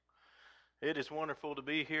It is wonderful to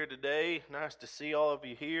be here today. Nice to see all of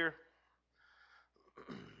you here.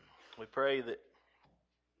 We pray that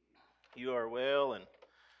you are well and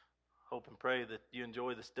hope and pray that you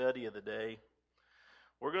enjoy the study of the day.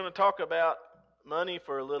 We're going to talk about money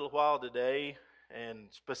for a little while today, and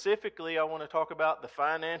specifically I want to talk about the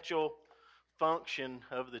financial function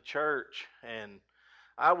of the church. And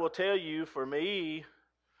I will tell you, for me,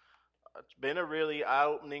 it's been a really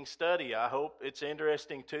eye-opening study. I hope it's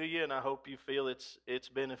interesting to you, and I hope you feel it's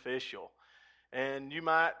beneficial. And you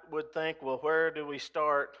would think, well, where do we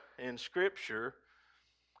start in Scripture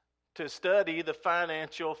to study the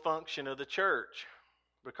financial function of the church?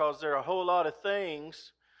 Because there are a whole lot of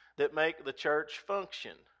things that make the church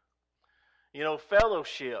function. You know,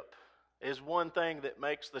 fellowship is one thing that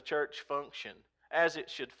makes the church function as it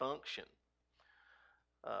should function.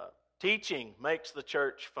 Teaching makes the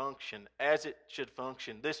church function as it should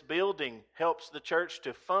function. This building helps the church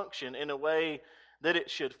to function in a way that it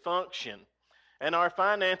should function. And our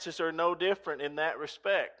finances are no different in that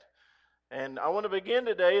respect. And I want to begin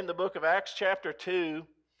today in the book of Acts chapter 2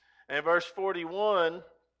 and verse 41.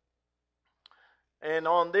 And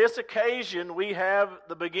on this occasion, we have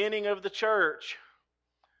the beginning of the church.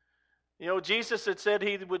 You know, Jesus had said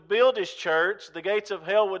he would build his church. The gates of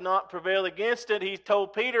hell would not prevail against it. He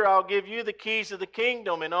told Peter, I'll give you the keys of the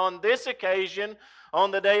kingdom. And on this occasion,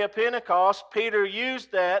 on the day of Pentecost, Peter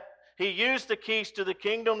used that. He used the keys to the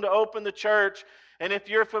kingdom to open the church. And if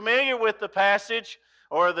you're familiar with the passage,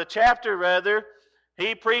 or the chapter rather,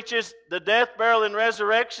 he preaches the death, burial, and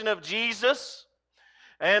resurrection of Jesus.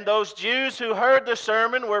 And those Jews who heard the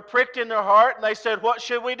sermon were pricked in their heart, and they said, what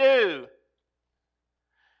should we do?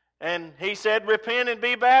 And he said, repent and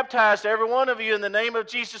be baptized, every one of you, in the name of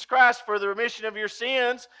Jesus Christ for the remission of your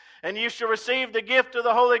sins, and you shall receive the gift of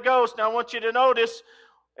the Holy Ghost. Now I want you to notice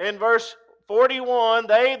in verse 41,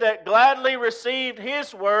 they that gladly received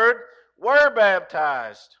his word were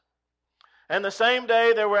baptized. And the same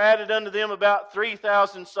day there were added unto them about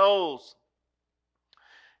 3,000 souls.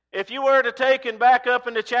 If you were to take and back up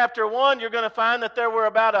into chapter 1, you're going to find that there were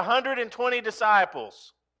about 120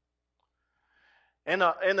 disciples. In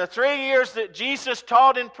the 3 years that Jesus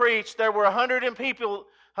taught and preached, there were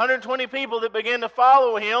 120 people that began to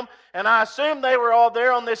follow him, and I assume they were all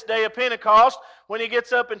there on this day of Pentecost when he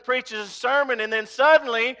gets up and preaches a sermon, and then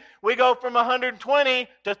suddenly we go from 120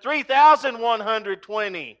 to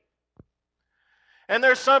 3,120. And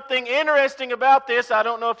there's something interesting about this. I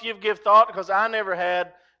don't know if you've given thought, because I never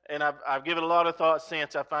had, and I've given a lot of thought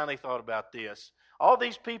since I finally thought about this. All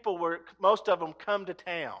these people most of them come to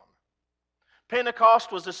town.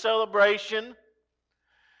 Pentecost was a celebration,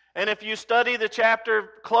 and if you study the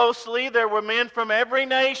chapter closely, there were men from every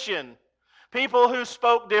nation, people who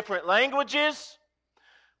spoke different languages,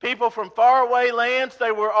 people from faraway lands.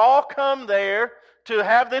 They were all come there to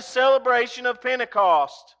have this celebration of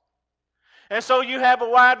Pentecost. And so you have a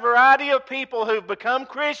wide variety of people who've become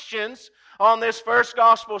Christians on this first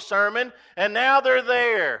gospel sermon, and now they're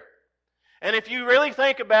there. And if you really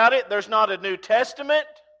think about it, there's not a New Testament.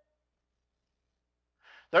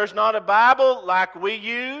 There's not a Bible like we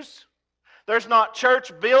use. There's not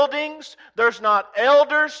church buildings. There's not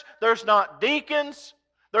elders. There's not deacons.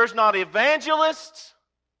 There's not evangelists.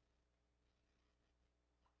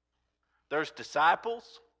 There's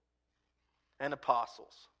disciples and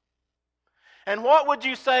apostles. And what would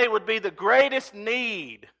you say would be the greatest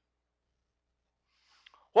need?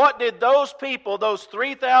 What did those people, those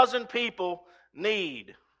 3,000 people,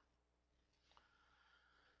 need?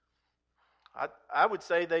 I would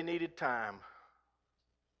say they needed time.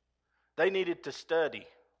 They needed to study.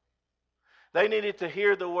 They needed to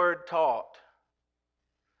hear the word taught.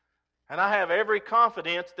 And I have every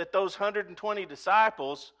confidence that those 120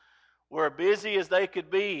 disciples were busy as they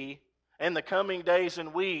could be in the coming days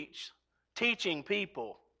and weeks teaching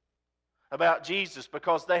people about Jesus,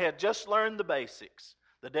 because they had just learned the basics,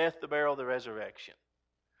 the death, the burial, the resurrection.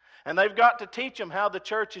 And they've got to teach them how the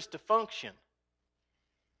church is to function,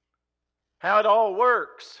 how it all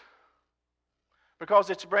works, because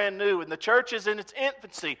it's brand new and the church is in its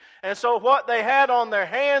infancy. And so what they had on their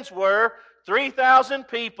hands were 3,000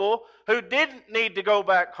 people who didn't need to go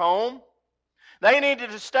back home. They needed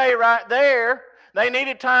to stay right there. They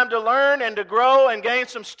needed time to learn and to grow and gain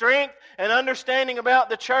some strength and understanding about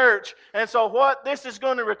the church. And so what this is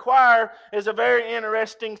going to require is a very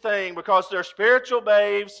interesting thing, because they're spiritual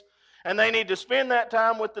babes and they need to spend that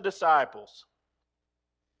time with the disciples.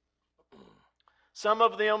 Some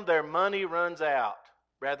of them, their money runs out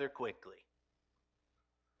rather quickly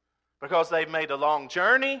because they've made a long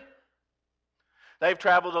journey. They've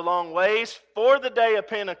traveled a long ways for the day of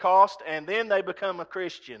Pentecost, and then they become a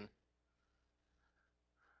Christian.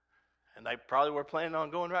 And they probably were planning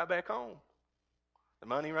on going right back home. The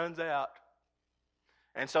money runs out.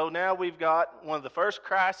 And so now we've got one of the first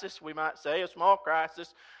crises, we might say, a small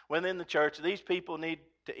crisis within the church. These people need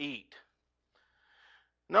to eat.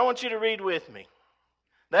 And I want you to read with me.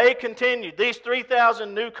 They continued, these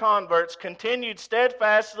 3,000 new converts continued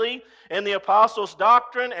steadfastly in the apostles'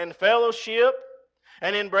 doctrine and fellowship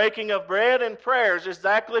and in breaking of bread and prayers,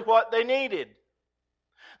 exactly what they needed.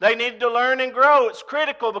 They needed to learn and grow. It's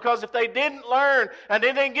critical because if they didn't learn and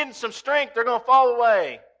they didn't get some strength, they're going to fall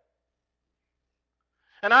away.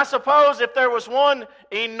 And I suppose if there was one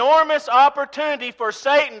enormous opportunity for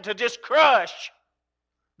Satan to just crush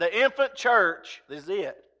the infant church, this is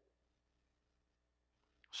it.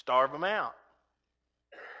 Starve them out.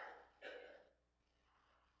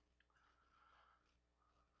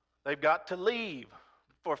 They've got to leave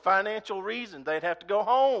for financial reasons. They'd have to go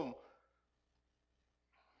home.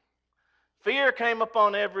 Fear came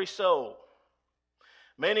upon every soul.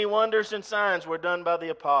 Many wonders and signs were done by the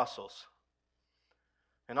apostles.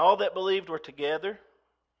 And all that believed were together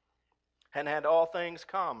and had all things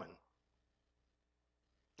common.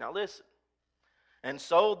 Now listen. And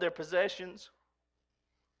sold their possessions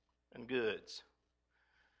and goods,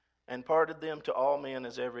 and parted them to all men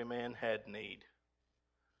as every man had need.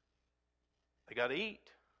 They got to eat.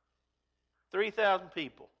 3,000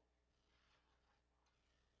 people.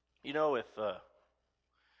 You know, if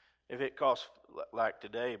it costs, like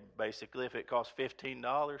today, basically, if it costs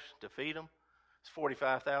 $15 to feed them, it's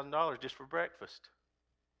 $45,000 just for breakfast.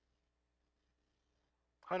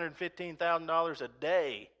 $115,000 a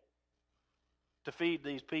day to feed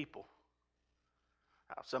these people.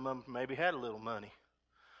 Some of them maybe had a little money.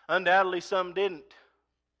 Undoubtedly, some didn't.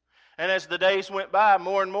 And as the days went by,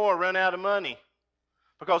 more and more run out of money.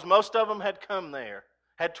 Because most of them had come there,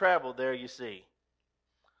 had traveled there, you see.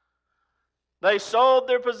 They sold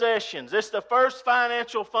their possessions. This is the first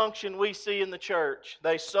financial function we see in the church.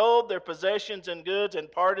 They sold their possessions and goods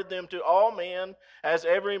and parted them to all men as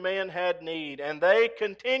every man had need. And they,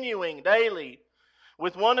 continuing daily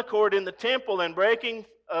with one accord in the temple and breaking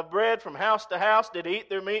of bread from house to house, did eat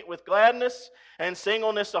their meat with gladness and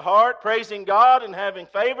singleness of heart, praising God and having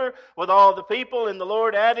favor with all the people. And the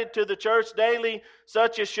Lord added to the church daily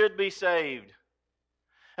such as should be saved.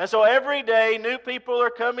 And so every day new people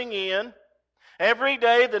are coming in. Every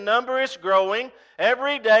day the number is growing.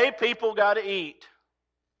 Every day people got to eat.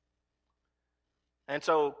 And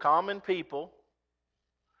so common people,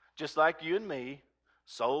 just like you and me,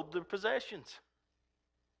 sold their possessions.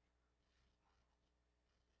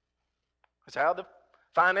 That's how the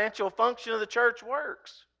financial function of the church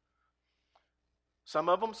works. Some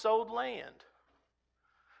of them sold land.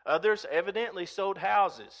 Others evidently sold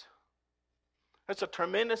houses. That's a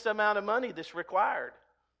tremendous amount of money that's required.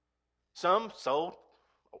 Some sold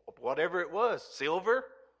whatever it was, silver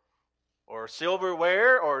or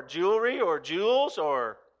silverware or jewelry or jewels,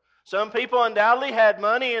 or some people undoubtedly had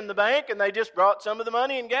money in the bank and they just brought some of the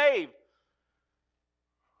money and gave.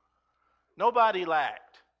 Nobody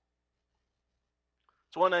lacked.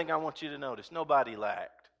 It's one thing I want you to notice. Nobody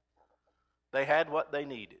lacked. They had what they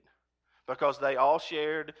needed because they all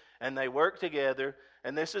shared and they worked together.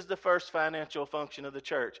 And this is the first financial function of the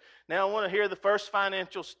church. Now I want to hear the first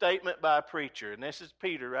financial statement by a preacher. And this is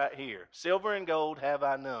Peter right here. Silver and gold have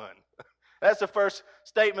I none. That's the first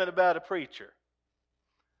statement about a preacher.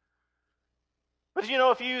 But you know,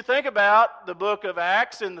 if you think about the book of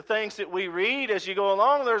Acts and the things that we read as you go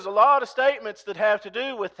along, there's a lot of statements that have to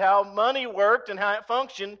do with how money worked and how it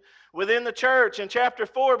functioned within the church. In chapter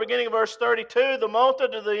 4, beginning of verse 32, the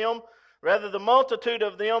multitude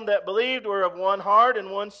of them that believed were of one heart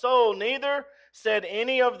and one soul. Neither said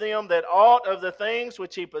any of them that aught of the things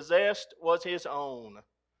which he possessed was his own,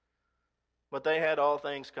 but they had all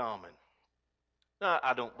things common. Now,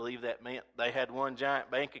 I don't believe that meant they had one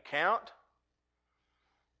giant bank account.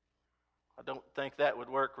 I don't think that would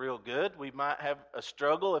work real good. We might have a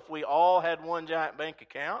struggle if we all had one giant bank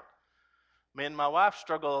account. Me and my wife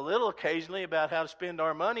struggle a little occasionally about how to spend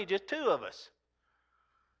our money, just two of us.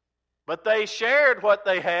 But they shared what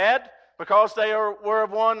they had because they were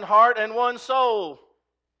of one heart and one soul.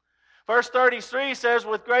 Verse 33 says,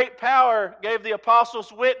 with great power gave the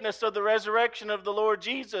apostles witness of the resurrection of the Lord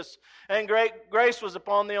Jesus, and great grace was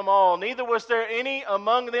upon them all. Neither was there any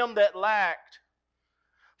among them that lacked.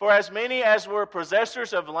 For as many as were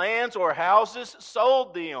possessors of lands or houses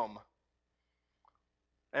sold them,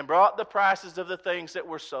 and brought the prices of the things that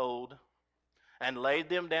were sold, and laid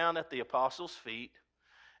them down at the apostles' feet,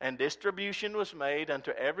 and distribution was made unto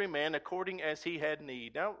every man according as he had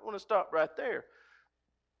need. Now, I want to stop right there.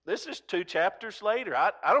 This is 2 chapters later.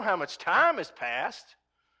 I don't know how much time has passed,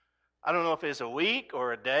 I don't know if it's a week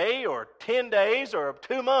or a day or 10 days or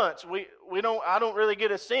 2 months. I don't really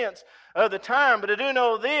get a sense of the time, but I do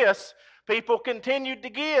know this: people continued to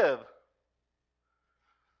give.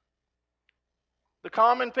 The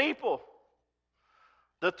common people,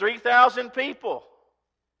 the 3,000 people,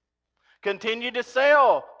 continued to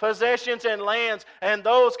sell possessions and lands and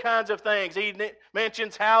those kinds of things. He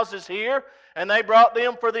mentions houses here, and they brought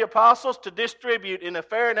them for the apostles to distribute in a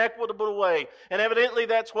fair and equitable way. And evidently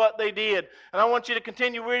that's what they did. And I want you to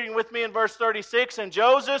continue reading with me in verse 36. And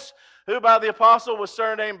Joseph, who by the apostle was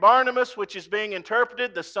surnamed Barnabas, which is being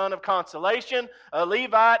interpreted the son of consolation, a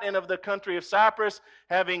Levite and of the country of Cyprus,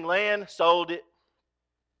 having land, sold it.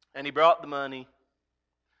 And he brought the money,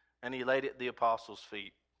 and he laid it at the apostles'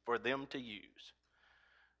 feet for them to use.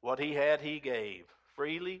 What he had, he gave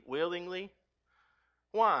freely, willingly.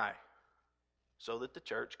 Why? So that the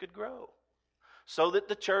church could grow, so that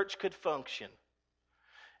the church could function.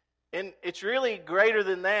 And it's really greater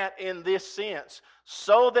than that in this sense,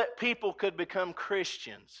 so that people could become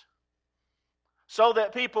Christians, so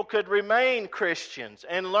that people could remain Christians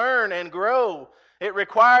and learn and grow. It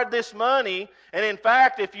required this money, and in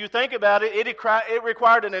fact, if you think about it, it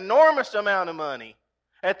required an enormous amount of money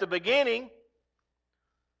at the beginning,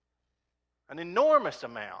 an enormous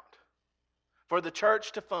amount for the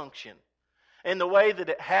church to function in the way that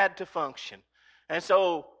it had to function. And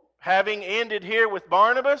so, having ended here with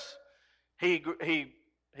Barnabas, he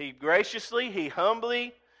graciously, he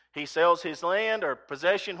humbly, he sells his land or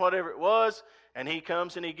possession, whatever it was, and he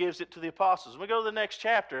comes and he gives it to the apostles. We go to the next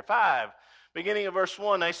chapter, 5. Beginning of verse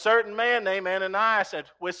 1, a certain man named Ananias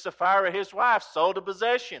with Sapphira his wife sold a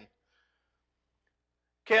possession,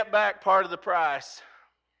 kept back part of the price,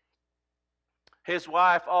 his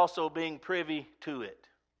wife also being privy to it,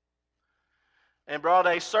 and brought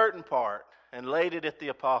a certain part and laid it at the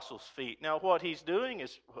apostles' feet. Now what he's doing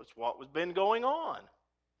is what was been going on.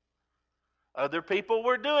 Other people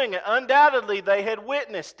were doing it. Undoubtedly they had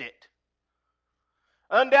witnessed it.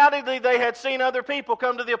 Undoubtedly, they had seen other people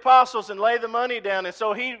come to the apostles and lay the money down. And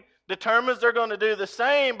so he determines they're going to do the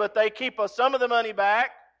same, but they keep some of the money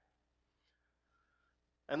back.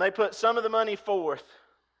 And they put some of the money forth.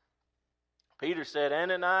 Peter said,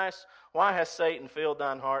 Ananias, why has Satan filled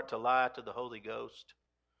thine heart to lie to the Holy Ghost,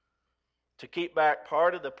 to keep back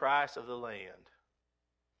part of the price of the land?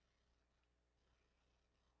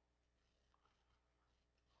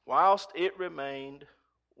 Whilst it remained,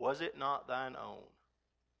 was it not thine own?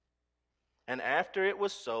 And after it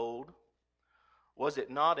was sold, was it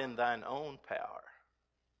not in thine own power?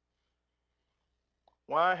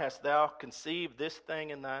 Why hast thou conceived this thing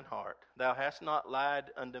in thine heart? Thou hast not lied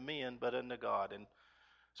unto men, but unto God. And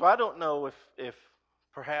so I don't know if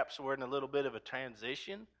perhaps we're in a little bit of a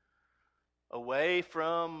transition away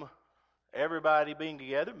from everybody being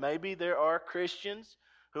together. Maybe there are Christians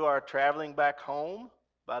who are traveling back home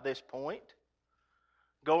by this point,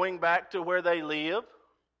 going back to where they live.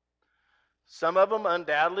 Some of them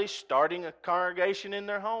undoubtedly starting a congregation in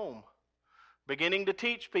their home, beginning to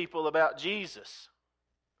teach people about Jesus.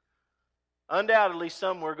 Undoubtedly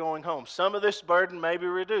some were going home. Some of this burden may be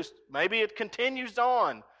reduced. Maybe it continues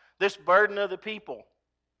on, this burden of the people,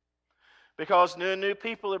 because new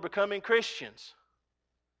people are becoming Christians.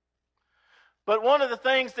 But one of the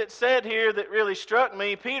things that's said here that really struck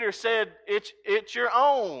me, Peter said, it's your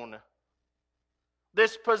own.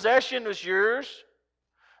 This possession was yours.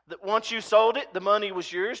 That once you sold it, the money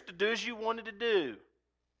was yours to do as you wanted to do.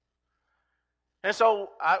 And so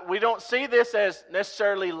we don't see this as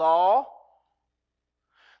necessarily law,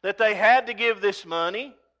 that they had to give this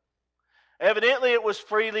money. Evidently it was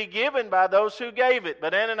freely given by those who gave it.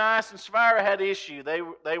 But Ananias and Sapphira had issue.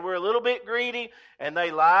 They were a little bit greedy, and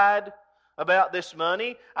they lied about this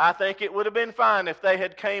money. I think it would have been fine if they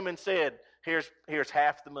had came and said, here's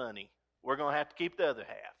half the money. We're going to have to keep the other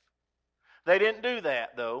half. They didn't do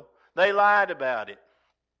that, though. They lied about it.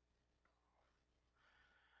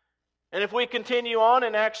 And if we continue on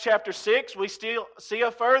in Acts chapter 6, we still see a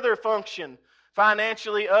further function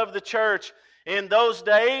financially of the church. In those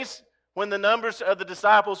days, when the numbers of the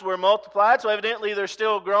disciples were multiplied, so evidently they're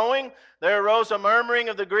still growing, there arose a murmuring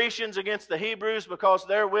of the Grecians against the Hebrews because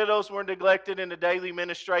their widows were neglected in the daily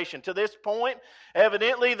ministration. To this point,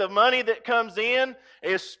 evidently the money that comes in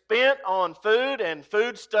is spent on food and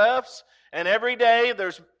foodstuffs, and every day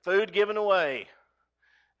there's food given away.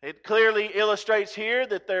 It clearly illustrates here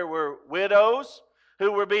that there were widows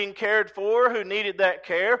who were being cared for, who needed that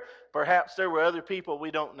care. Perhaps there were other people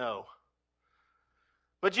we don't know.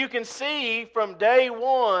 But you can see from day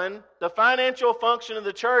one, the financial function of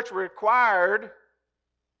the church required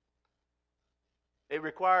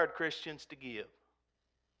Christians to give.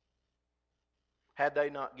 Had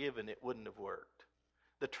they not given, it wouldn't have worked.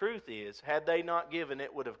 The truth is, had they not given,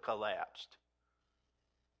 it would have collapsed.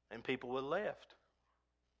 And people would have left.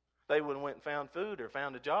 They would have went and found food or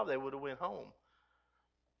found a job. They would have went home.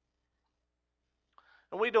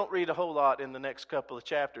 And we don't read a whole lot in the next couple of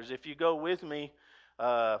chapters. If you go with me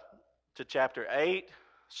to chapter 8,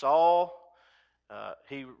 Saul,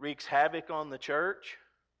 he wreaks havoc on the church.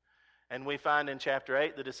 And we find in chapter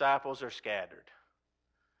 8 the disciples are scattered.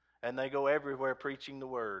 And they go everywhere preaching the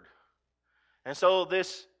word. And so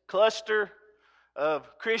this cluster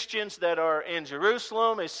of Christians that are in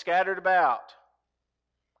Jerusalem is scattered about.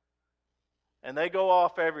 And they go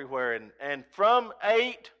off everywhere. And from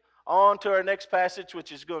 8 on to our next passage,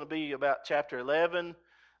 which is going to be about chapter 11,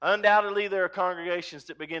 undoubtedly there are congregations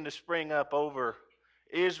that begin to spring up over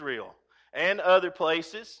Israel and other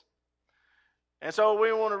places. And so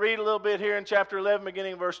we want to read a little bit here in chapter 11,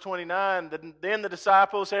 beginning in verse 29. Then the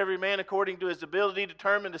disciples, every man according to his ability,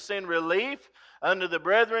 determined to send relief unto the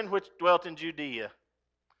brethren which dwelt in Judea.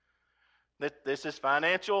 This is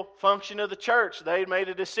financial function of the church. They made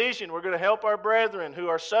a decision. We're going to help our brethren who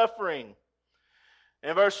are suffering.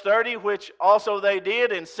 In verse 30, which also they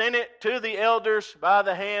did, and sent it to the elders by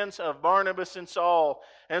the hands of Barnabas and Saul.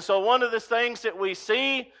 And so one of the things that we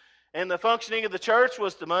see in the functioning of the church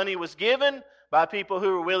was the money was given by people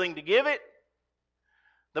who were willing to give it.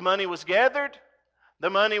 The money was gathered. The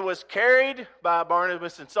money was carried by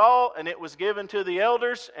Barnabas and Saul, and it was given to the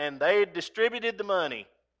elders, and they distributed the money.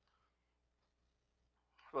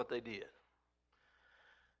 That's what they did.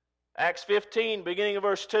 Acts 15, beginning of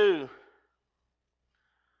verse 2.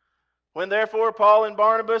 When therefore Paul and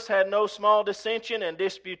Barnabas had no small dissension and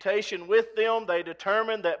disputation with them, they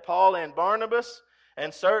determined that Paul and Barnabas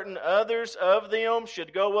and certain others of them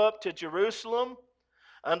should go up to Jerusalem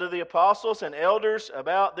unto the apostles and elders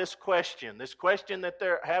about this question. This question that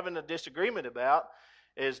they're having a disagreement about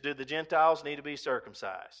is, do the Gentiles need to be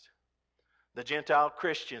circumcised? The Gentile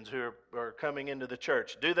Christians who are coming into the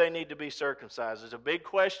church, do they need to be circumcised? It's a big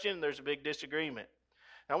question. There's a big disagreement.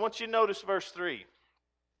 Now I want you to notice verse 3.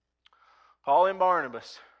 Paul and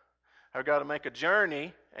Barnabas have got to make a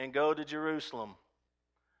journey and go to Jerusalem.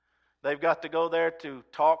 They've got to go there to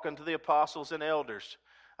talk unto the apostles and elders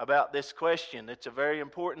about this question. It's a very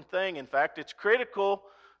important thing. In fact, it's critical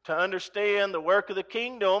to understand the work of the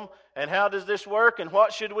kingdom and how does this work and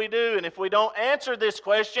what should we do. And if we don't answer this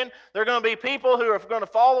question, there are going to be people who are going to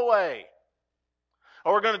fall away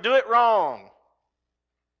or we're going to do it wrong.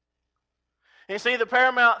 You see, the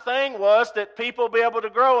paramount thing was that people be able to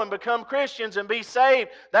grow and become Christians and be saved.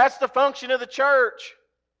 That's the function of the church.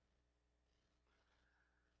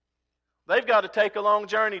 They've got to take a long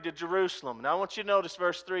journey to Jerusalem. Now I want you to notice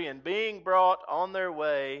verse 3, and being brought on their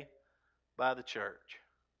way by the church.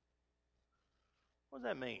 What does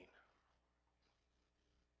that mean?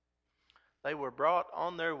 They were brought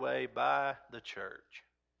on their way by the church.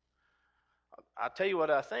 I'll tell you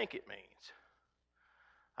what I think it means.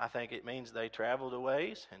 I think it means they traveled a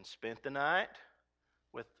ways and spent the night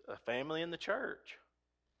with a family in the church.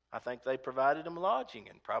 I think they provided them lodging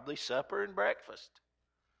and probably supper and breakfast.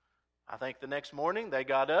 I think the next morning they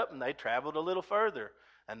got up and they traveled a little further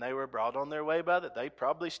and they were brought on their way by that. They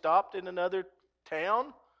probably stopped in another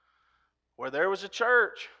town where there was a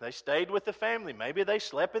church. They stayed with the family. Maybe they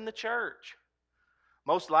slept in the church.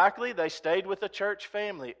 Most likely they stayed with a church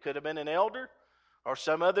family. It could have been an elder or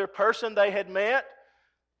some other person they had met,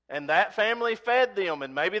 and that family fed them,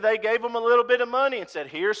 and maybe they gave them a little bit of money and said,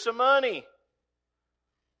 here's some money.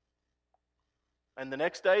 And the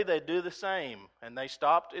next day they'd do the same. And they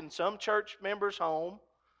stopped in some church member's home.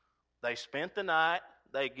 They spent the night.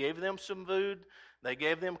 They gave them some food. They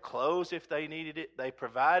gave them clothes if they needed it. They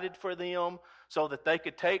provided for them so that they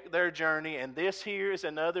could take their journey. And this here is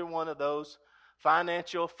another one of those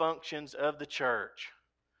financial functions of the church.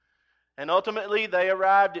 And ultimately they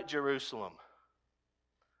arrived at Jerusalem.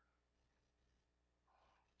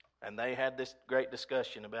 And they had this great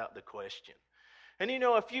discussion about the question. And you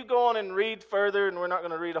know, if you go on and read further, and we're not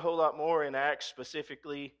going to read a whole lot more in Acts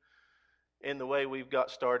specifically in the way we've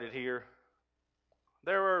got started here,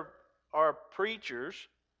 there are preachers,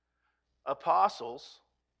 apostles,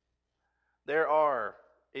 there are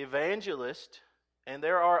evangelists, and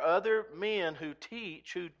there are other men who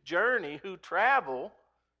teach, who journey, who travel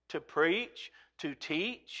to preach, to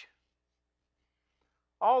teach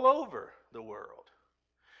all over the world.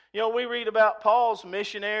 You know, we read about Paul's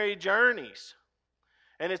missionary journeys.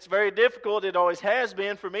 And it's very difficult, it always has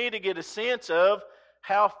been, for me to get a sense of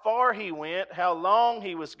how far he went, how long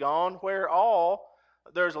he was gone, where all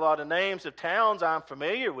There's a lot of names of towns I'm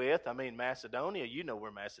familiar with. I mean, Macedonia, you know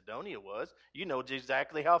where Macedonia was. You know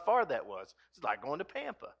exactly how far that was. It's like going to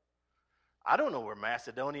Pampa. I don't know where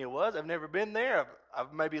Macedonia was. I've never been there.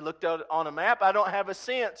 I've maybe looked at it on a map. I don't have a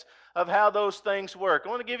sense of how those things work. I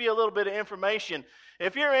want to give you a little bit of information.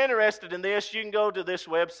 If you're interested in this, you can go to this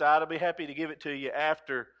website. I'll be happy to give it to you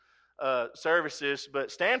after services.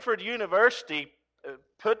 But Stanford University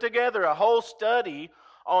put together a whole study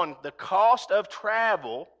on the cost of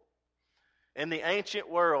travel in the ancient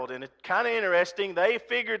world. And it's kind of interesting. They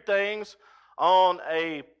figured things on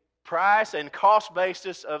a price and cost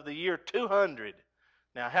basis of the year 200.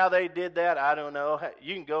 Now, how they did that, I don't know.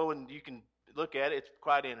 You can go and you can look at it. It's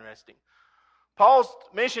quite interesting. Paul's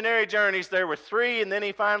missionary journeys, there were 3, and then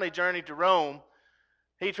he finally journeyed to Rome.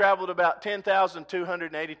 He traveled about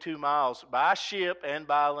 10,282 miles by ship and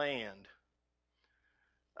by land.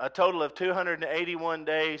 A total of 281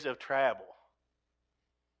 days of travel.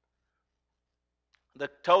 The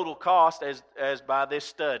total cost, as by this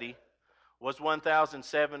study, was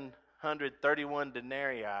 1,731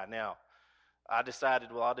 denarii. Now, I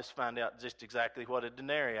decided, well, I'll just find out just exactly what a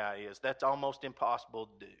denarii is. That's almost impossible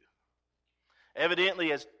to do.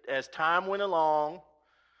 Evidently, as time went along,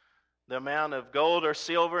 the amount of gold or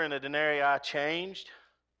silver in a denarii changed.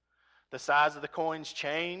 The size of the coins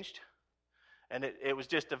changed. And it was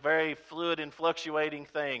just a very fluid and fluctuating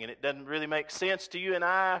thing. And it doesn't really make sense to you and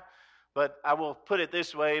I. But I will put it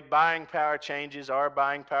this way, buying power changes. Our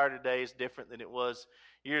buying power today is different than it was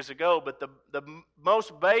years ago. But the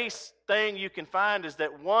most base thing you can find is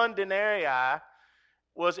that 1 denarii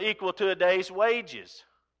was equal to a day's wages.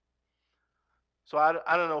 So I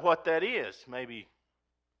don't know what that is. Maybe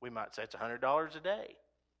we might say it's $100 a day.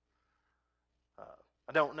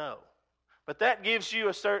 I don't know. But that gives you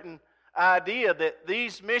a certain idea that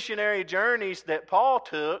these missionary journeys that Paul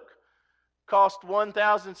took cost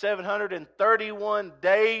 1,731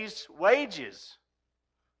 days' wages.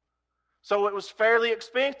 So it was fairly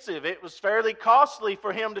expensive. It was fairly costly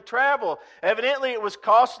for him to travel. Evidently, it was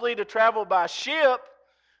costly to travel by ship,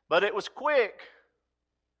 but it was quick.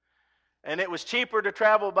 And it was cheaper to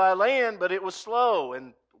travel by land, but it was slow.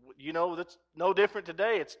 And you know, that's no different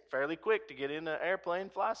today. It's fairly quick to get in an airplane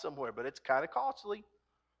and fly somewhere, but it's kind of costly.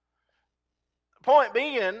 Point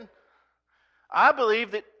being, I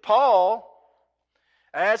believe that Paul,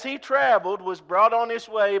 as he traveled, was brought on his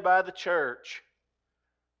way by the church.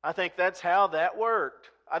 I think that's how that worked.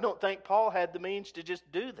 I don't think Paul had the means to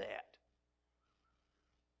just do that.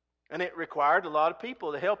 And it required a lot of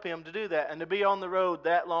people to help him to do that and to be on the road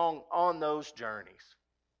that long on those journeys.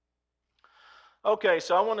 Okay,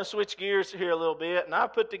 so I want to switch gears here a little bit, and I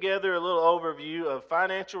put together a little overview of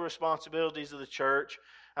financial responsibilities of the church,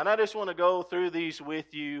 and I just want to go through these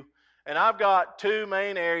with you. And I've got 2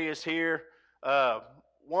 main areas here,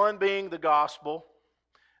 one being the gospel,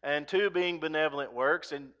 and 2 being benevolent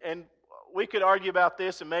works. And we could argue about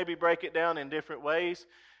this and maybe break it down in different ways,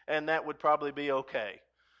 and that would probably be okay.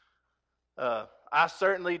 I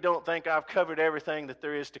certainly don't think I've covered everything that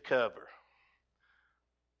there is to cover.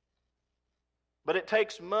 But it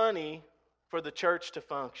takes money for the church to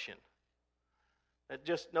function. It's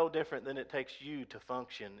just no different than it takes you to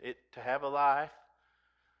function. To have a life,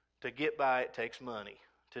 to get by, it takes money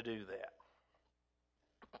to do that.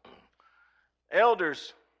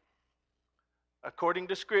 Elders, according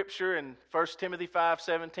to Scripture in 1 Timothy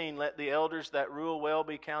 5:17, let the elders that rule well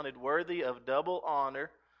be counted worthy of double honor,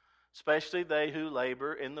 especially they who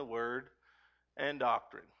labor in the word and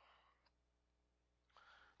doctrine.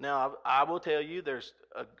 Now, I will tell you, there's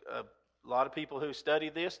a lot of people who study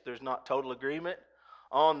this. There's not total agreement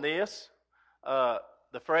on this. The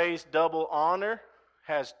phrase double honor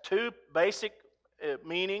has 2 basic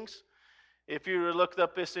meanings. If you look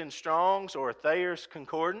up this in Strong's or Thayer's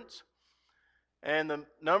Concordance, and the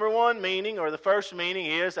number 1 meaning, or the first meaning,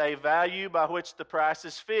 is a value by which the price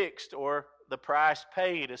is fixed, or the price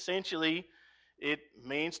paid. Essentially, it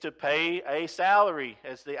means to pay a salary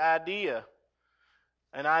as the idea.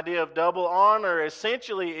 An idea of double honor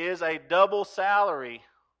essentially is a double salary,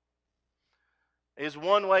 is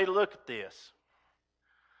one way to look at this.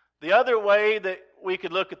 The other way that we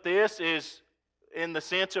could look at this is in the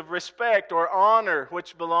sense of respect or honor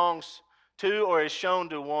which belongs to or is shown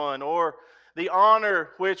to one, or the honor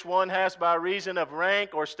which one has by reason of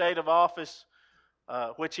rank or state of office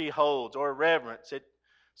which he holds, or reverence.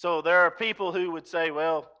 So there are people who would say,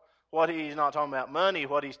 well, what he's not talking about money.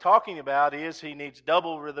 What he's talking about is he needs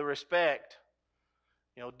double the respect,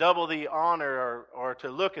 double the honor, or to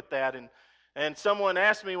look at that. And someone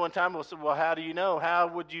asked me one time, well, how do you know? How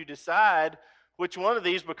would you decide which one of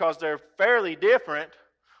these? Because they're fairly different.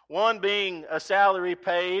 One being a salary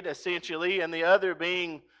paid, essentially, and the other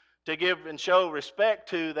being to give and show respect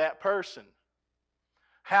to that person.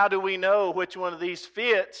 How do we know which one of these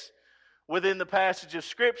fits within the passage of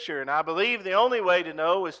Scripture? And I believe the only way to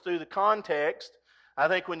know is through the context. I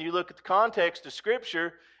think when you look at the context of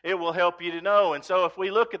Scripture, it will help you to know. And so if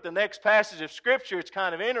we look at the next passage of Scripture, it's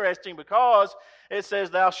kind of interesting because it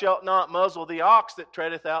says, "Thou shalt not muzzle the ox that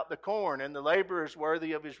treadeth out the corn, and the laborer is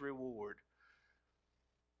worthy of his reward."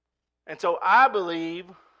 And so I believe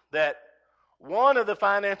that one of the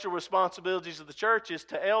financial responsibilities of the church is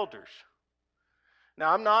to elders.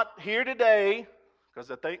 Now, I'm not here today, because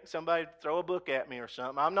I think somebody would throw a book at me or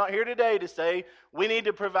something. I'm not here today to say we need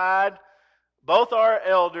to provide both our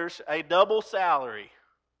elders a double salary.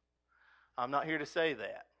 I'm not here to say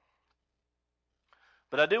that.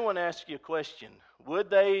 But I do want to ask you a question. Would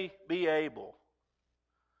they be able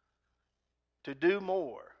to do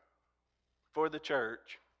more for the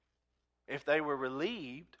church if they were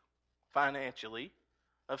relieved financially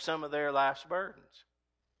of some of their life's burdens?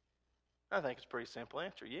 I think it's a pretty simple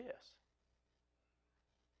answer, yes.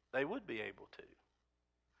 They would be able to.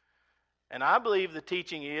 And I believe the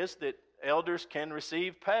teaching is that elders can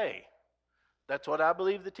receive pay. That's what I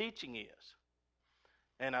believe the teaching is.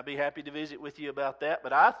 And I'd be happy to visit with you about that.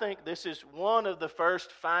 But I think this is one of the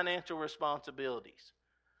first financial responsibilities.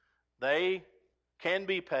 They can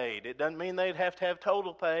be paid. It doesn't mean they'd have to have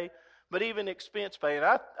total pay, but even expense pay.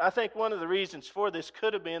 And I think one of the reasons for this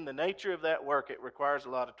could have been the nature of that work. It requires a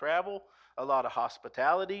lot of travel, a lot of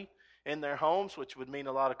hospitality in their homes, which would mean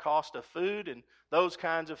a lot of cost of food and those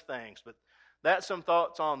kinds of things. But that's some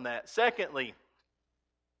thoughts on that. Secondly,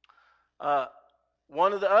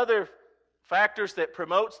 one of the other factors that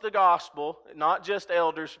promotes the gospel, not just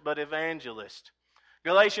elders, but evangelists.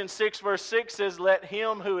 Galatians 6 verse 6 says, "Let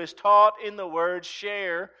him who is taught in the word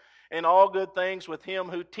share in all good things with him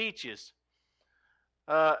who teaches."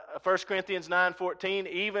 1 Corinthians 9:14,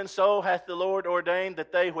 "Even so hath the Lord ordained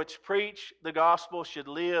that they which preach the gospel should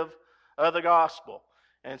live of the gospel."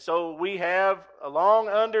 And so we have, along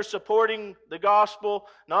under supporting the gospel,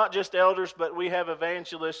 not just elders, but we have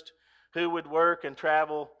evangelists who would work and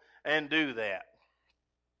travel and do that.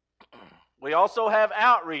 We also have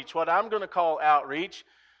outreach, what I'm going to call outreach.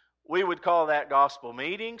 We would call that gospel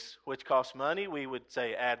meetings, which cost money. We would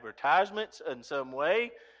say advertisements in some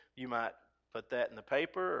way. You might put that in the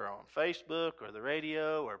paper or on Facebook or the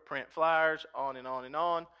radio or print flyers, on and on and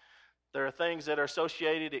on. There are things that are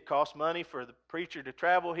associated. It costs money for the preacher to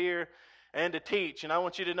travel here and to teach. And I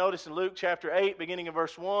want you to notice in Luke chapter 8, beginning in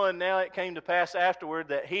verse 1, "Now it came to pass afterward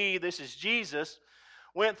that he," this is Jesus,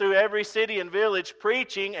 "went through every city and village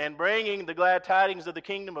preaching and bringing the glad tidings of the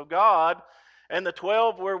kingdom of God. And the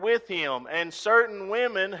 12 were with him, and certain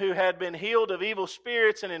women who had been healed of evil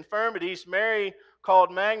spirits and infirmities, Mary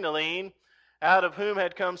called Magdalene, out of whom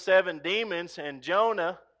had come 7 demons, and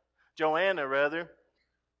Joanna,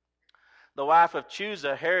 the wife of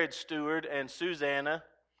Chuza, Herod's steward, and Susanna,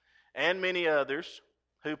 and many others,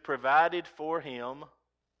 who provided for him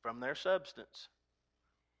from their substance."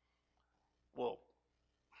 Well,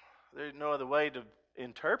 there's no other way to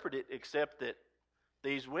interpret it except that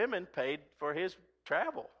these women paid for his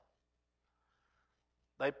travel.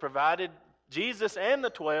 They provided Jesus and the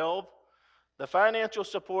 12 the financial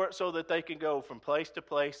support so that they can go from place to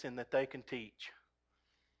place and that they can teach.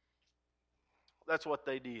 That's what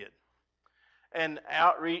they did. And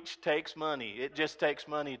outreach takes money. It just takes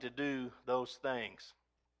money to do those things.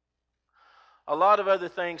 A lot of other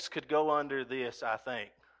things could go under this, I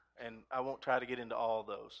think, and I won't try to get into all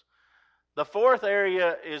those. The fourth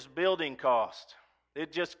area is building cost.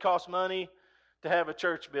 It just costs money to have a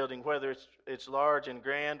church building, whether it's large and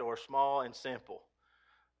grand or small and simple,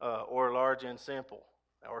 or large and simple,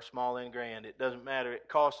 or small and grand. It doesn't matter. It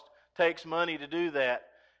takes money to do that.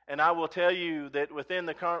 And I will tell you that within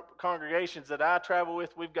the congregations that I travel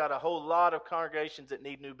with, we've got a whole lot of congregations that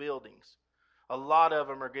need new buildings. A lot of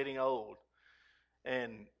them are getting old.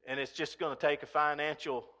 And it's just going to take it's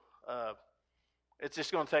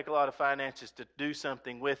just going to take a lot of finances to do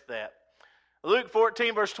something with that. Luke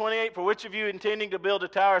 14, verse 28, "For which of you intending to build a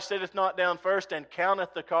tower sitteth not down first and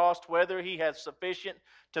counteth the cost, whether he hath sufficient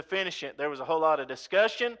to finish it?" There was a whole lot of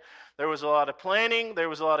discussion. There was a lot of planning. There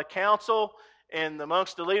was a lot of counsel and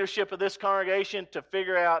amongst the leadership of this congregation to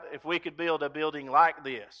figure out if we could build a building like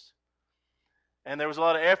this. And there was a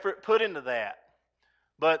lot of effort put into that.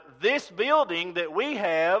 But this building that we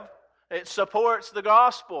have, it supports the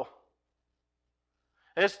gospel.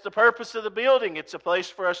 It's the purpose of the building. It's a place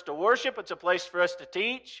for us to worship. It's a place for us to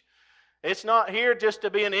teach. It's not here just to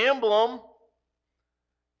be an emblem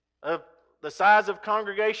of the size of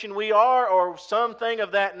congregation we are or something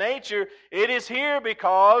of that nature. It is here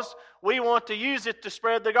because we want to use it to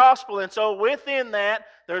spread the gospel. And so within that,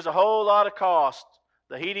 there's a whole lot of cost.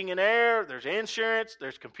 The heating and air, there's insurance,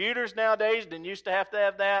 there's computers nowadays. Didn't used to have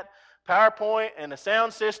that. PowerPoint and a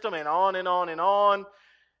sound system and on and on and on.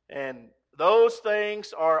 And those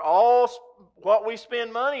things are all what we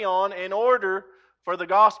spend money on in order for the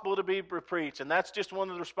gospel to be preached. And that's just one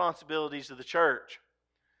of the responsibilities of the church.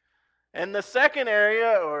 And the second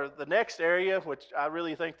area, or the next area, which I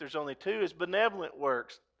really think there's only two, is benevolent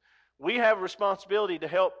works. We have a responsibility to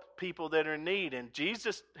help people that are in need. And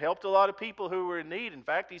Jesus helped a lot of people who were in need. In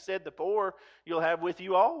fact, he said, the poor you'll have with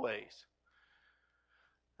you always.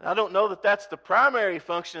 I don't know that that's the primary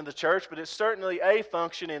function of the church, but it's certainly a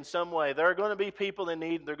function in some way. There are going to be people in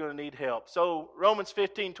need, and they're going to need help. So Romans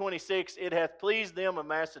 15:26, it hath pleased them of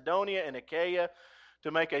Macedonia and Achaia to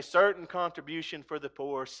make a certain contribution for the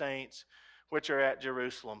poor saints which are at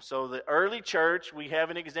Jerusalem. So the early church, we have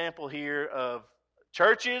an example here of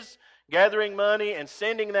churches gathering money and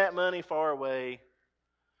sending that money far away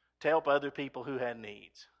to help other people who had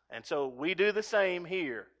needs. And so we do the same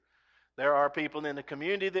here. There are people in the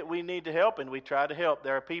community that we need to help, and we try to help.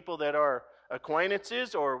 There are people that are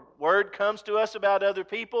acquaintances, or word comes to us about other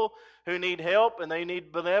people who need help and they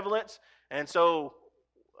need benevolence, and so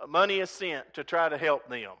money is sent to try to help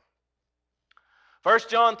them. 1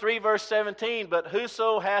 John 3 verse 17, but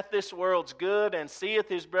whoso hath this world's good and seeth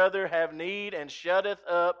his brother have need and shutteth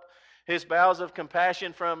up his bowels of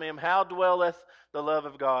compassion from him, how dwelleth the love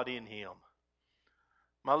of God in him?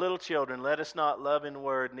 My little children, let us not love in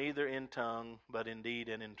word, neither in tongue, but in deed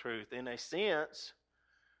and in truth. In a sense,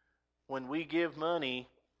 when we give money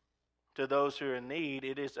to those who are in need,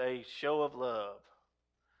 it is a show of love,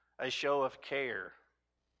 a show of care.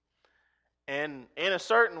 And in a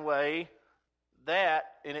certain way, that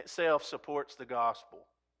in itself supports the gospel.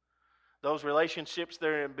 Those relationships that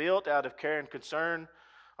are built out of care and concern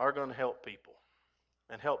are going to help people.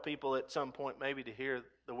 And help people at some point maybe to hear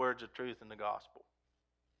the words of truth in the gospel.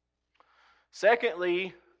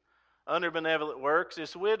 Secondly, under benevolent works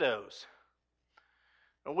is widows.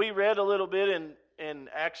 And we read a little bit in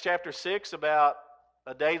Acts chapter 6 about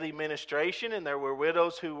a daily ministration, and there were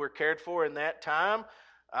widows who were cared for in that time.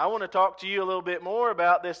 I want to talk to you a little bit more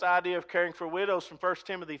about this idea of caring for widows from 1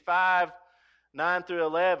 Timothy 5, 9 through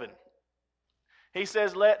 11. He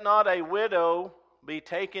says, let not a widow be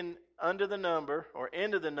taken under the number, or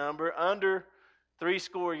into the number, under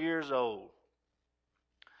 80 years old,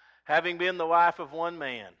 having been the wife of one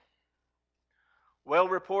man, well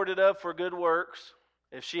reported of for good works,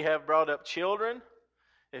 if she have brought up children,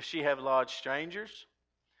 if she have lodged strangers,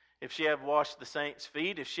 if she have washed the saints'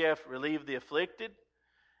 feet, if she have relieved the afflicted,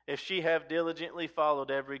 if she have diligently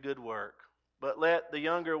followed every good work. But the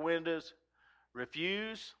younger widows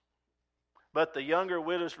refuse,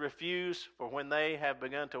 for when they have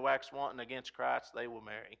begun to wax wanton against Christ, they will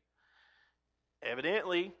marry.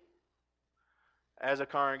 Evidently, as a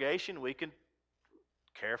congregation, we can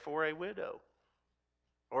care for a widow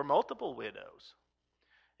or multiple widows.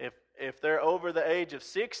 If they're over the age of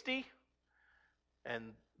 60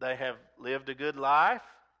 and they have lived a good life,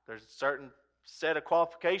 there's a certain set of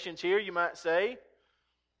qualifications here, you might say,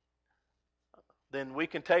 then we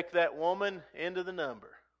can take that woman into the number.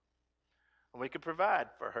 And we can provide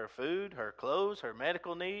for her food, her clothes, her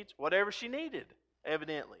medical needs, whatever she needed,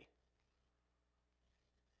 evidently.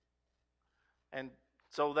 And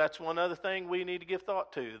so that's one other thing we need to give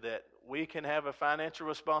thought to, that we can have a financial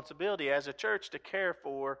responsibility as a church to care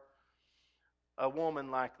for a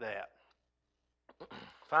woman like that.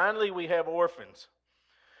 Finally, we have orphans.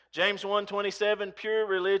 James 1:27, pure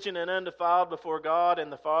religion and undefiled before God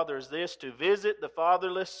and the Father is this, to visit the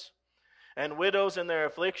fatherless and widows in their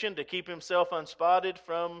affliction, to keep himself unspotted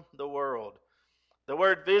from the world. The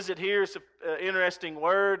word visit here is an interesting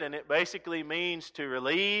word, and it basically means to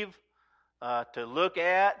relieve, to look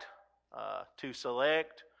at, to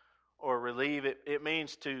select, or relieve. It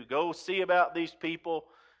means to go see about these people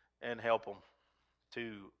and help them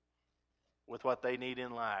with what they need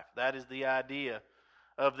in life. That is the idea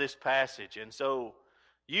of this passage. And so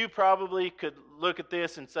you probably could look at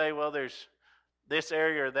this and say, well, there's this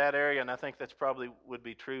area or that area, and I think that's probably would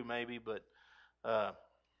be true maybe, but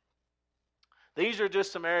these are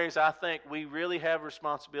just some areas I think we really have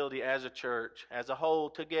responsibility as a church, as a whole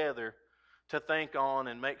together, to think on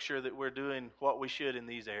and make sure that we're doing what we should in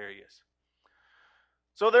these areas.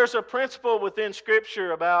 So there's a principle within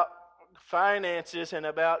Scripture about finances and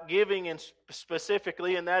about giving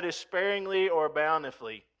specifically, and that is sparingly or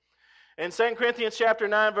bountifully. In 2 Corinthians chapter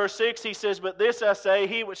 9, verse 6, he says, "But this I say,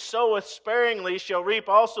 he which soweth sparingly shall reap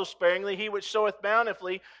also sparingly. He which soweth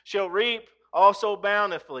bountifully shall reap also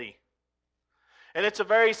bountifully." And it's a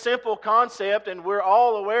very simple concept, and we're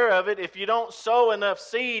all aware of it. If you don't sow enough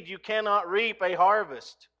seed, you cannot reap a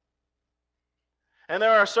harvest. And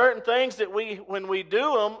there are certain things that when we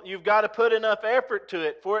do them, you've got to put enough effort to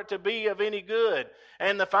it for it to be of any good.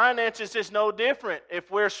 And the finances is no different. If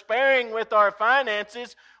we're sparing with our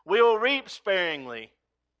finances, we'll reap sparingly.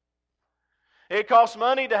 It costs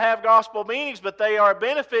money to have gospel meetings, but they are a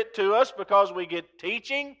benefit to us because we get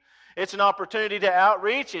teaching. It's an opportunity to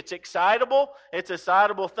outreach. It's excitable. It's a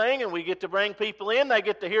excitable thing, and we get to bring people in. They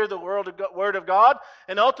get to hear the Word of God,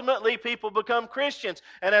 and ultimately people become Christians.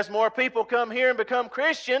 And as more people come here and become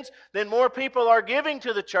Christians, then more people are giving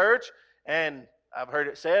to the church. And I've heard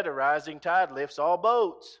it said, a rising tide lifts all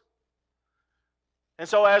boats. And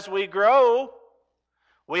so as we grow,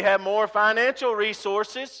 we have more financial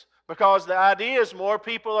resources because the idea is more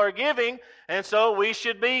people are giving, and so we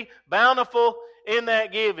should be bountiful in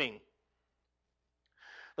that giving.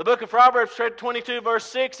 The book of Proverbs 22 verse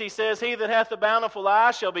 6, he says, "He that hath a bountiful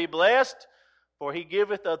eye shall be blessed, for he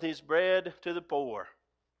giveth of his bread to the poor."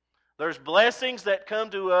 There's blessings that come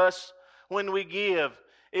to us when we give,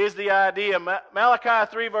 is the idea. Malachi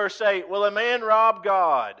 3 verse 8, "Will a man rob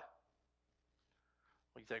God?"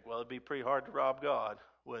 You think, well, it'd be pretty hard to rob God,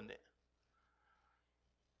 wouldn't it?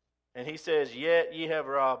 And he says, "Yet ye have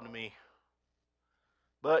robbed me.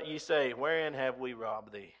 But ye say, wherein have we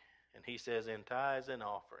robbed thee?" And he says, "In tithes and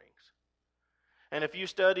offerings." And if you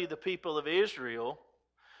study the people of Israel,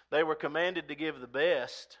 they were commanded to give the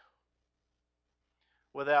best,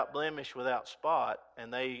 without blemish, without spot,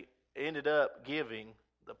 and they ended up giving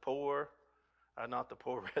the poor, not the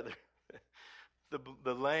poor rather,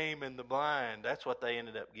 the lame and the blind. That's what they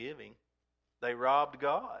ended up giving. They robbed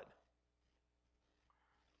God.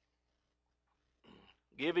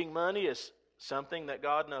 Giving money is something that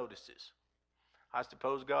God notices. I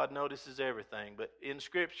suppose God notices everything, but in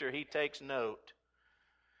Scripture He takes note.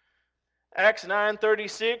 Acts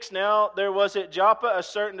 9:36, "Now there was at Joppa a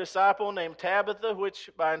certain disciple named Tabitha,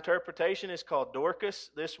 which by interpretation is called Dorcas.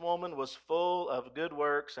 This woman was full of good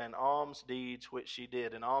works and alms deeds which she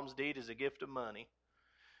did." An alms deed is a gift of money.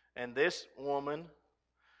 And this woman,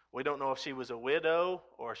 we don't know if she was a widow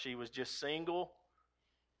or she was just single.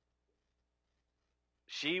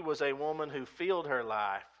 She was a woman who filled her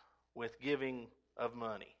life with giving of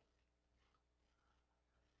money.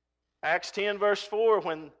 Acts 10 verse 4,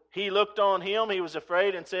 "When he looked on him, he was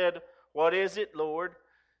afraid and said, What is it, Lord?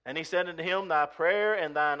 And he said unto him, Thy prayer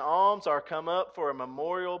and thine alms are come up for a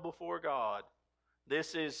memorial before God."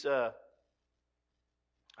 This is, I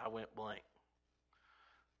went blank.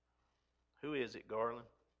 Who is it, Garland?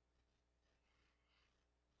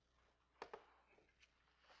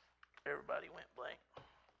 Everybody went blank.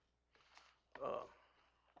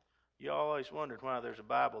 You always wondered why there's a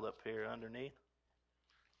Bible up here underneath.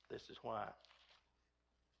 This is why.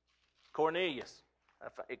 Cornelius.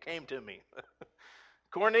 It came to me.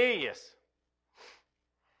 Cornelius.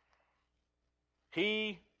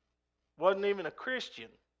 He wasn't even a Christian,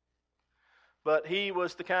 but he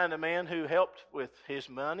was the kind of man who helped with his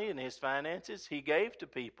money and his finances. He gave to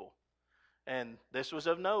people, and this was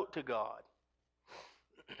of note to God.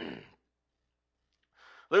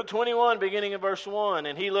 Luke 21, beginning in verse 1,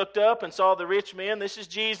 "And he looked up and saw the rich men," this is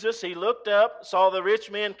Jesus, "he looked up, saw the rich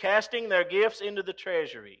men casting their gifts into the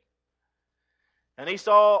treasury. And he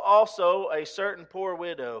saw also a certain poor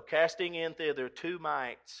widow casting in thither 2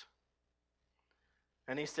 mites.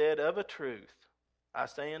 And he said, Of a truth, I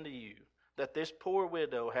say unto you, that this poor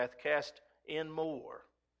widow hath cast in more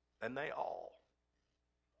than they all.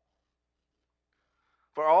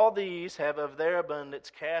 For all these have of their abundance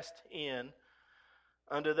cast in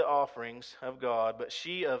unto the offerings of God, but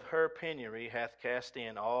she of her penury hath cast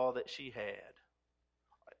in all that she had,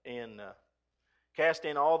 cast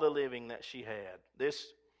in all the living that she had."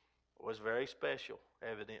 This was very special,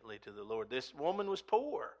 evidently, to the Lord. This woman was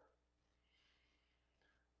poor.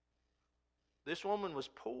 This woman was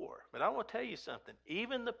poor. But I want to tell you something.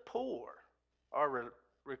 Even the poor are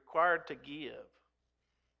required to give.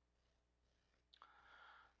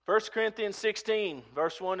 1 Corinthians 16,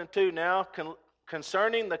 verse 1 and 2, "Now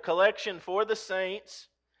concerning the collection for the saints,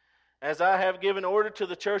 as I have given order to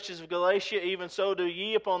the churches of Galatia, even so do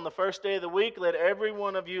ye upon the first day of the week. Let every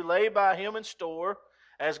one of you lay by him in store,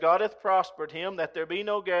 as God hath prospered him, that there be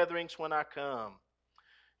no gatherings when I come."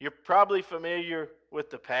 You're probably familiar with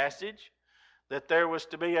the passage, that there was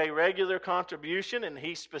to be a regular contribution, and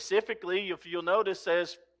he specifically, if you'll notice,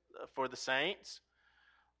 says for the saints.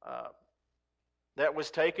 that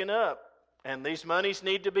was taken up. And these monies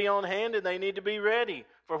need to be on hand, and they need to be ready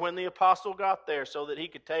for when the apostle got there so that he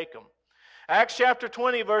could take them. Acts chapter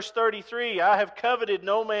 20, verse 33, I have coveted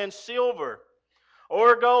no man's silver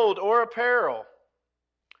or gold or apparel.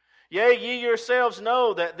 Yea, ye yourselves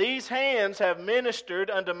know that these hands have ministered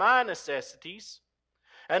unto my necessities,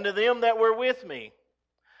 and to them that were with me.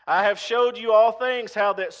 I have showed you all things,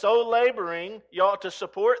 how that so laboring ye ought to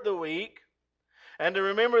support the weak, and to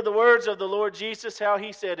remember the words of the Lord Jesus, how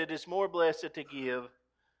he said, it is more blessed to give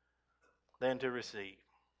than to receive.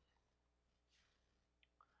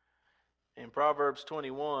 In Proverbs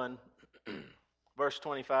 21, verse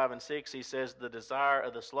 25 and 6, he says, the desire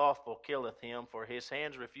of the slothful killeth him, for his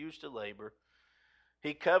hands refuse to labor.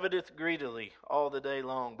 He coveteth greedily all the day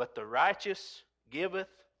long, but the righteous giveth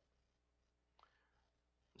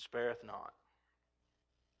and spareth not.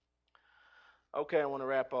 Okay, I want to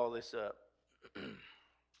wrap all this up.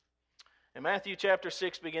 In Matthew chapter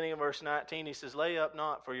 6, beginning in verse 19, he says, lay up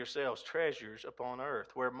not for yourselves treasures upon earth,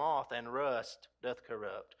 where moth and rust doth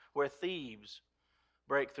corrupt, where thieves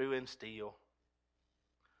break through and steal.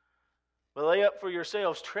 But lay up for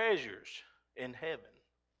yourselves treasures in heaven,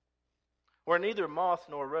 where neither moth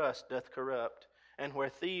nor rust doth corrupt, and where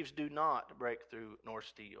thieves do not break through nor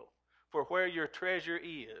steal. For where your treasure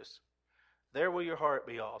is, there will your heart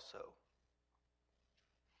be also.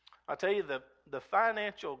 I tell you, the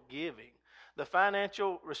financial giving, the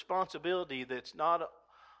financial responsibility that's not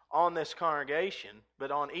on this congregation,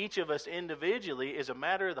 but on each of us individually, is a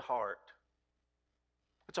matter of the heart.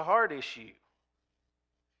 It's a heart issue.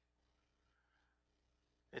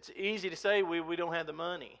 It's easy to say we don't have the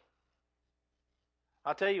money.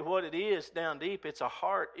 I'll tell you what it is down deep. It's a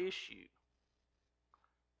heart issue.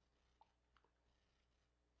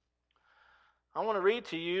 I want to read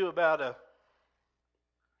to you about a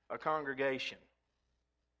congregation.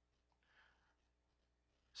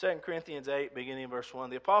 2 Corinthians 8, beginning in verse 1.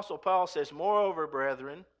 The Apostle Paul says, moreover,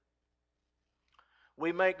 brethren,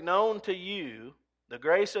 we make known to you the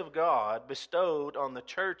grace of God bestowed on the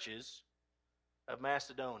churches of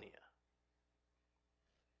Macedonia,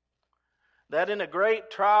 that in a great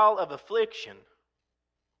trial of affliction,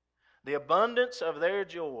 the abundance of their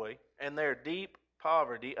joy and their deep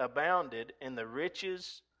poverty abounded in the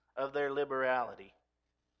riches of their liberality.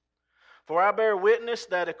 For I bear witness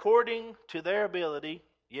that according to their ability,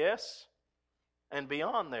 yes, and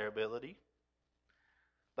beyond their ability,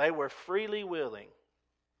 they were freely willing,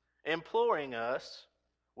 imploring us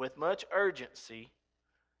with much urgency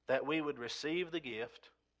that we would receive the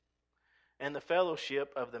gift and the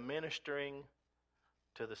fellowship of the ministering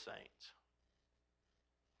to the saints.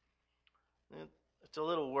 It's a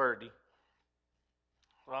little wordy.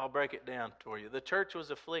 Well, I'll break it down for you. The church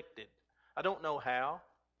was afflicted. I don't know how.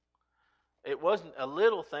 It wasn't a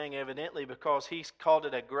little thing, evidently, because he called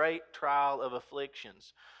it a great trial of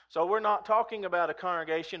afflictions. So we're not talking about a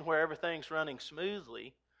congregation where everything's running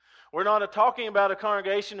smoothly. We're not talking about a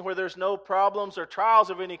congregation where there's no problems or trials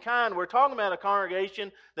of any kind. We're talking about a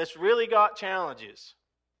congregation that's really got challenges.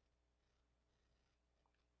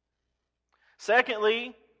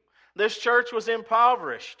 Secondly, this church was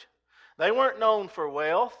impoverished. They weren't known for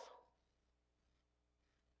wealth.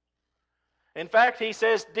 In fact, he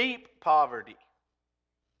says deep poverty.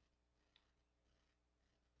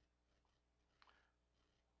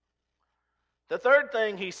 The third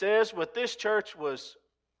thing he says with this church was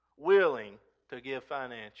willing to give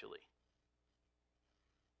financially.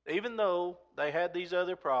 Even though they had these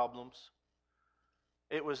other problems,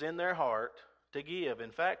 it was in their heart to give.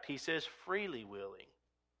 In fact, he says freely willing.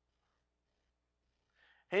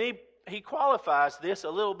 And he qualifies this a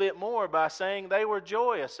little bit more by saying they were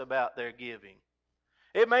joyous about their giving.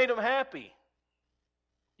 It made them happy,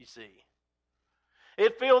 you see.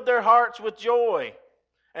 It filled their hearts with joy.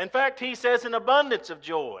 In fact, he says an abundance of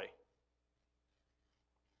joy.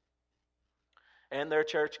 And their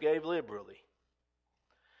church gave liberally.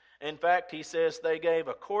 In fact, he says they gave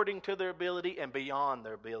according to their ability and beyond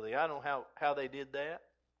their ability. I don't know how they did that.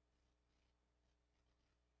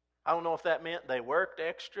 I don't know if that meant they worked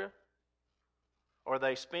extra or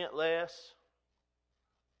they spent less.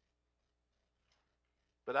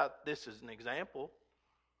 But this is an example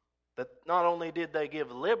that not only did they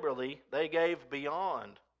give liberally, they gave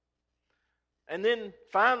beyond. And then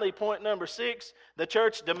finally, point number 6, the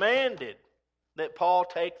church demanded that Paul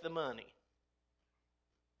take the money.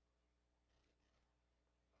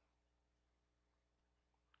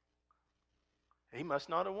 He must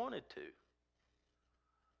not have wanted to.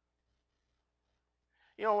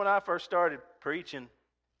 You know, when I first started preaching,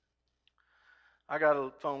 I got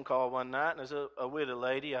a phone call one night, and it was a widow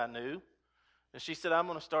lady I knew. And she said, I'm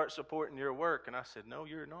going to start supporting your work. And I said, no,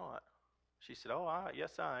 you're not. She said,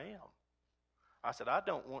 yes, I am. I said, I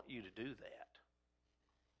don't want you to do that.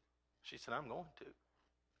 She said, I'm going to.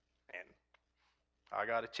 And I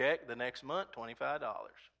got a check the next month, $25.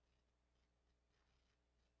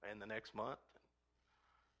 And the next month.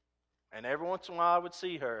 And every once in a while I would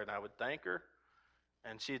see her and I would thank her.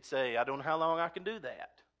 And she'd say, I don't know how long I can do that.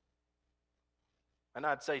 And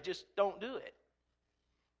I'd say, just don't do it.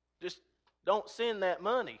 Just don't send that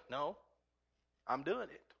money. No, I'm doing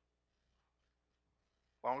it.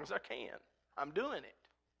 As long as I can. I'm doing it.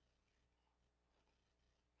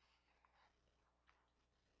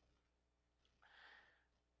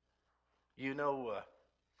 You know,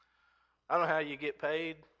 I don't know how you get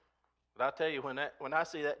paid, but I tell you, when I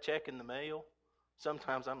see that check in the mail,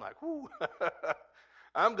 sometimes I'm like, whoo,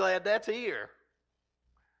 I'm glad that's here.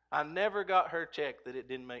 I never got her check that it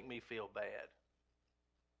didn't make me feel bad.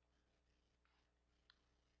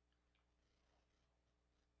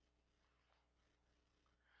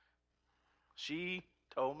 She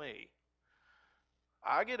told me,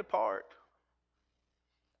 I get a part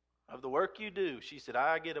of the work you do. She said,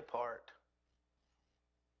 I get a part.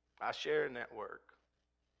 I share in that work.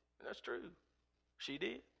 And that's true. She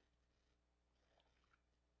did.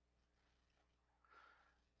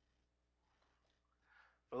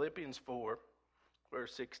 Philippians 4,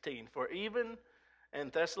 verse 16. For even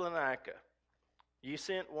in Thessalonica ye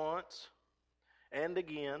sent once and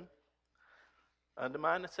again unto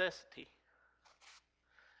my necessity.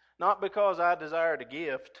 Not because I desired a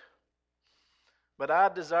gift, but I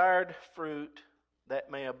desired fruit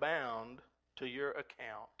that may abound to your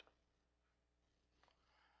account.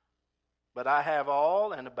 But I have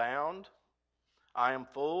all and abound. I am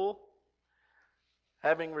full,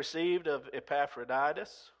 having received of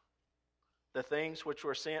Epaphroditus the things which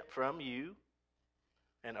were sent from you,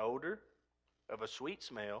 an odor of a sweet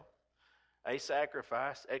smell, a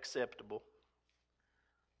sacrifice acceptable,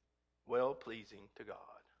 well-pleasing to God.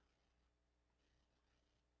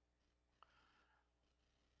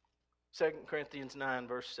 2 Corinthians 9,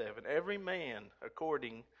 verse 7. Every man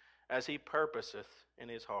according as he purposeth in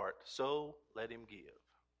his heart, so let him give.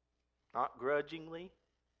 Not grudgingly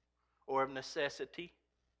or of necessity,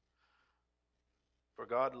 for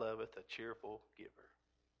God loveth a cheerful giver.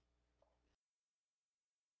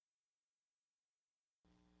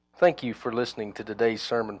 Thank you for listening to today's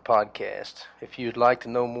sermon podcast. If you'd like to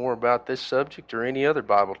know more about this subject or any other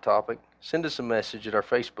Bible topic, send us a message at our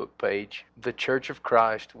Facebook page, The Church of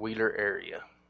Christ, Wheeler Area.